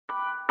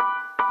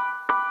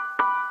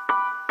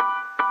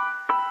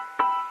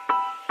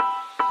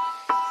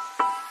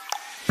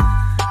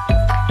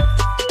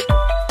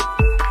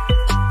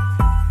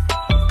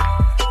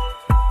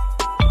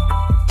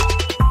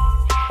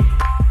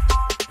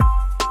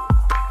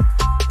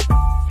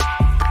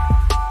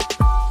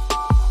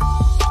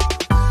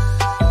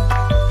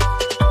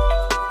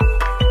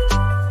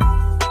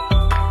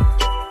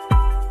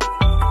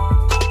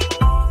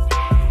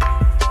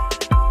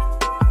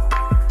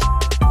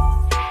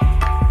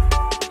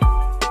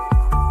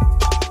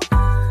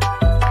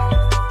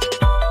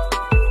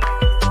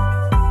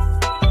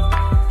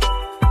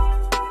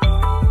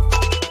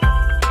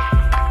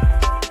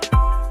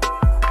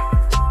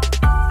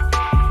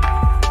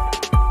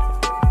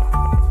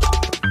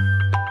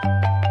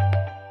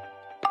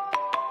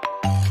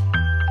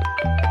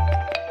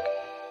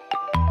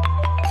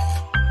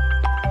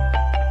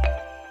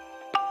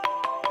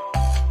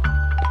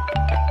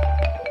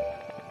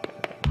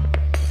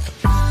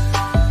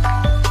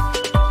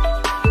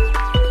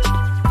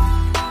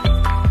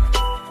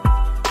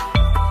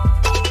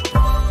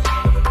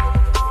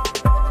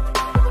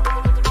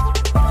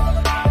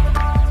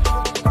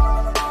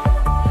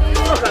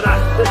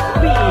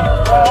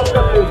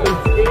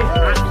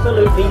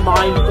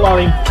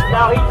mind-blowing.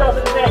 Now, he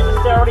doesn't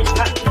necessarily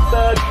catch his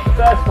bird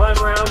first time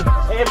round.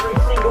 Every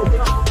single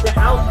thing to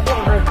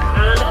outfly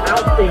and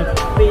outthink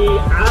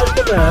as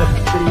the bird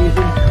that he is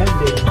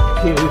intending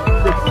to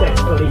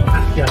successfully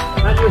capture.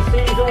 And you'll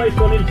see he's always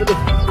gone in for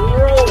this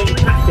rolling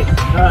tactic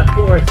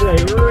for us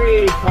today,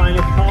 really trying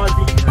as hard as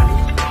he can.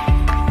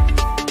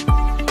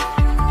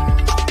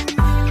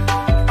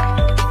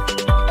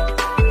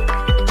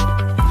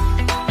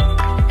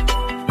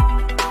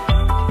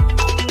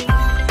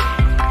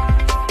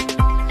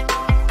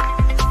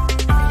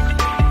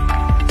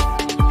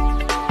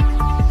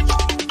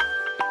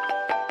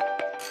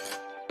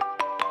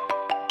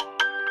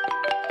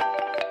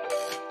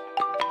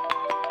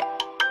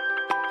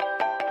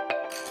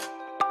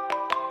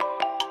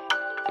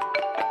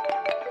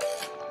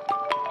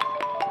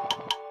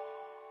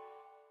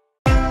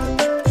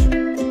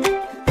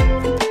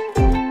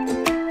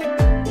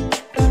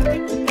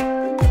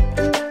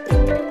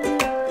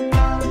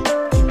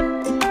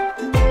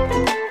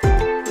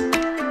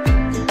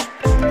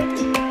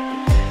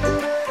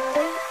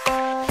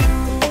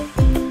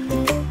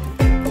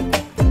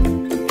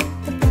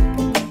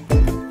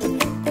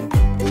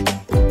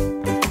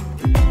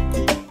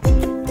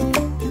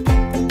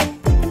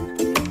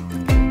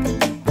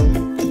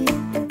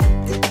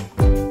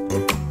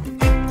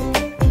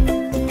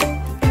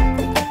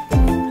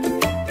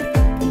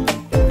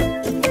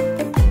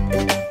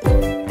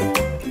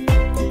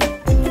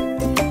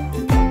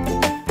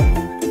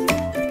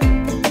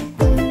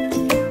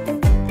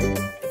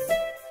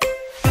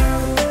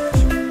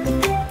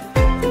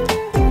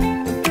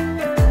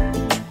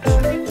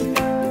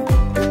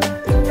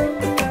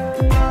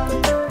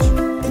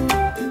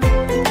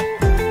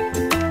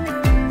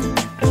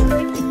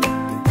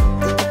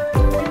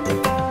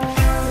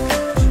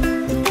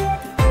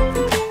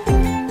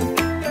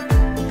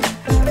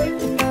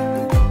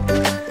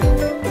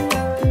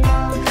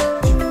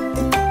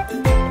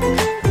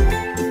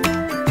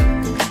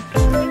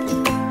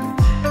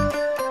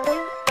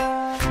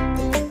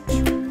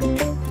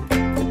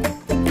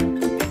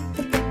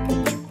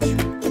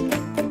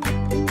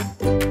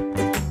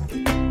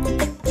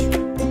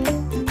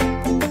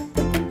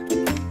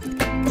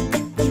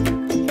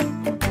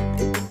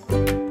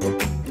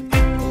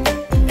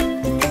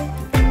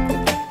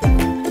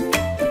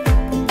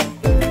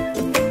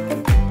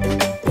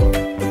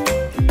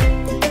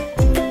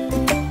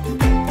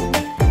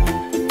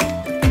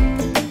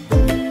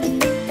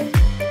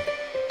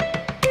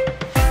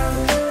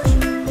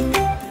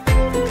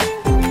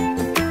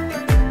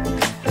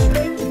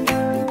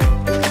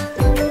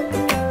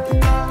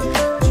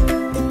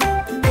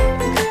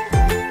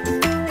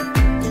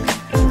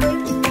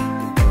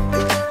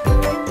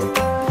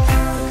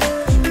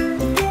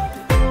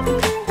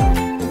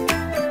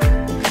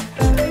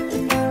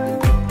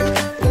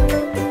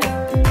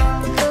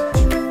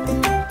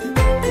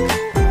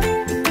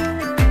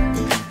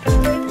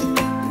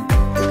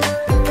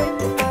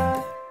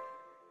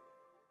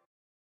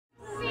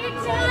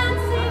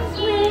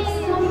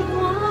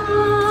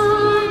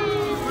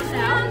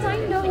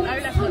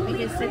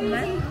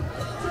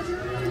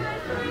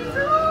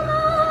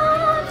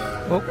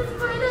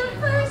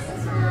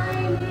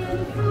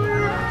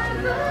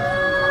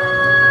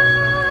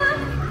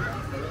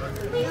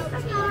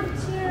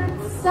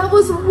 That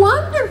was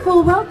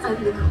wonderful.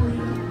 Welcome, the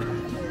Queen.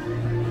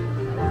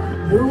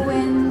 The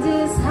wind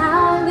is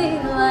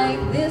howling like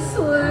this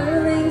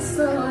swirling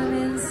storm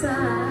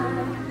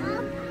inside.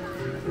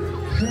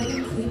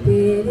 Couldn't keep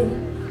it in,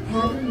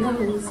 heaven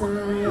knows I've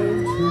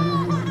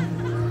tried.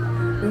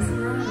 Listen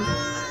up.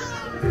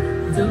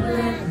 Don't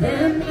let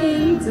them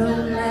in,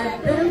 don't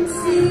let them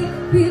see.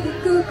 Be the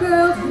good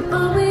girl you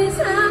always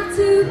have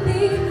to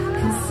be.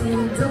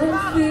 Conceal, don't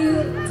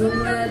feel, don't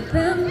let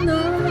them know.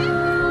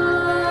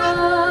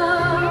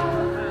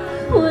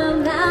 Well,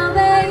 now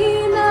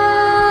they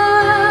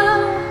know.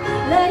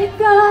 Let it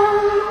go,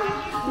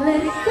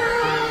 let it go.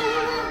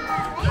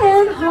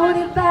 Can't hold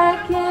it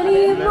back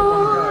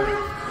anymore.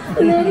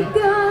 Let it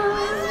go,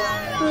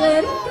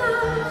 let it go.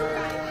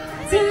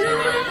 To the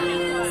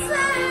winds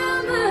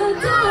and the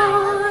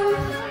dawn.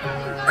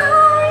 I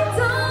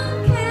don't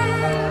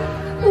care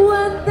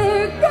what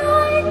they're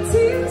going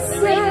to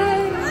say.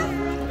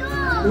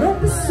 Let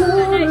the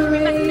storm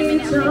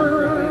rage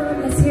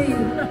on. Let's hear you.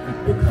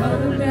 The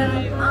color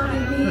down on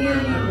me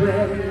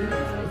anyway.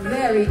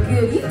 Very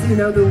good, you do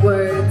know the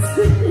words.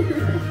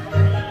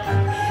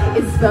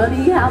 It's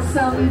funny how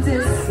some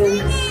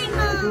distance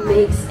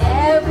makes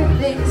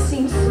everything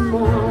seem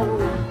small,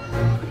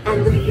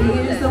 and the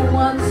fear's the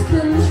ones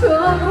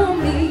control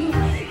me.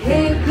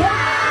 Hey,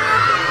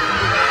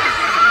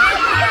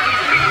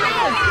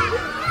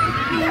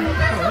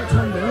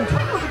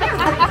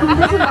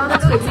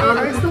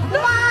 honors the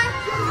one.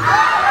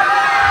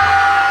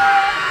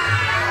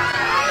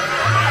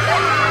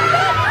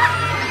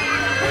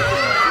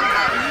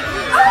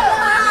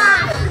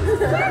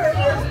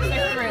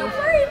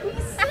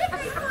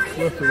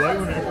 What's the way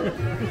on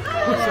it?